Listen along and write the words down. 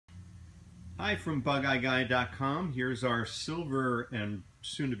Hi from BugeyeGuy.com. Here's our silver and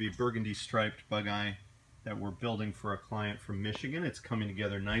soon-to-be burgundy striped Bugeye that we're building for a client from Michigan. It's coming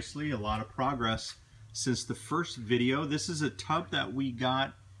together nicely. A lot of progress since the first video. This is a tub that we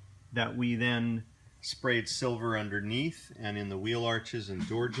got that we then sprayed silver underneath and in the wheel arches and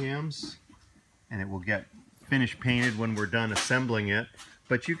door jambs. And it will get finish painted when we're done assembling it.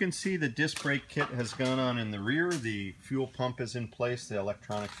 But you can see the disc brake kit has gone on in the rear. The fuel pump is in place, the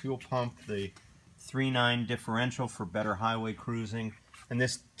electronic fuel pump, the 3.9 differential for better highway cruising. And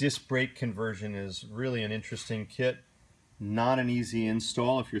this disc brake conversion is really an interesting kit. Not an easy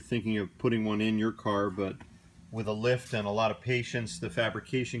install if you're thinking of putting one in your car, but with a lift and a lot of patience, the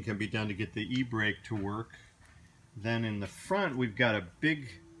fabrication can be done to get the e-brake to work. Then in the front, we've got a big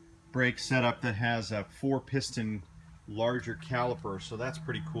brake setup that has a 4-piston larger caliper, so that's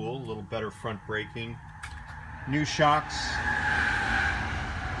pretty cool. A little better front braking. New shocks.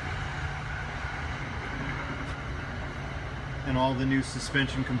 And all the new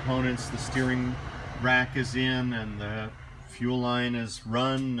suspension components. The steering rack is in and the fuel line is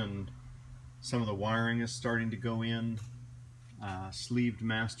run and some of the wiring is starting to go in. Sleeved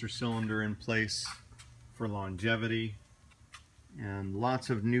master cylinder in place for longevity. And lots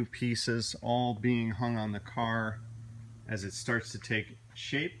of new pieces all being hung on the car as it starts to take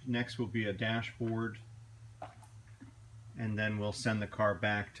shape. Next will be a dashboard, and then we'll send the car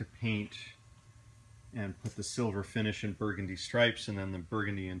back to paint and put the silver finish and burgundy stripes, and then the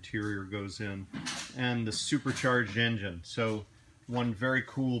burgundy interior goes in, and the supercharged engine. So one very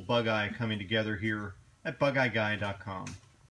cool Bugeye coming together here at BugeyeGuy.com.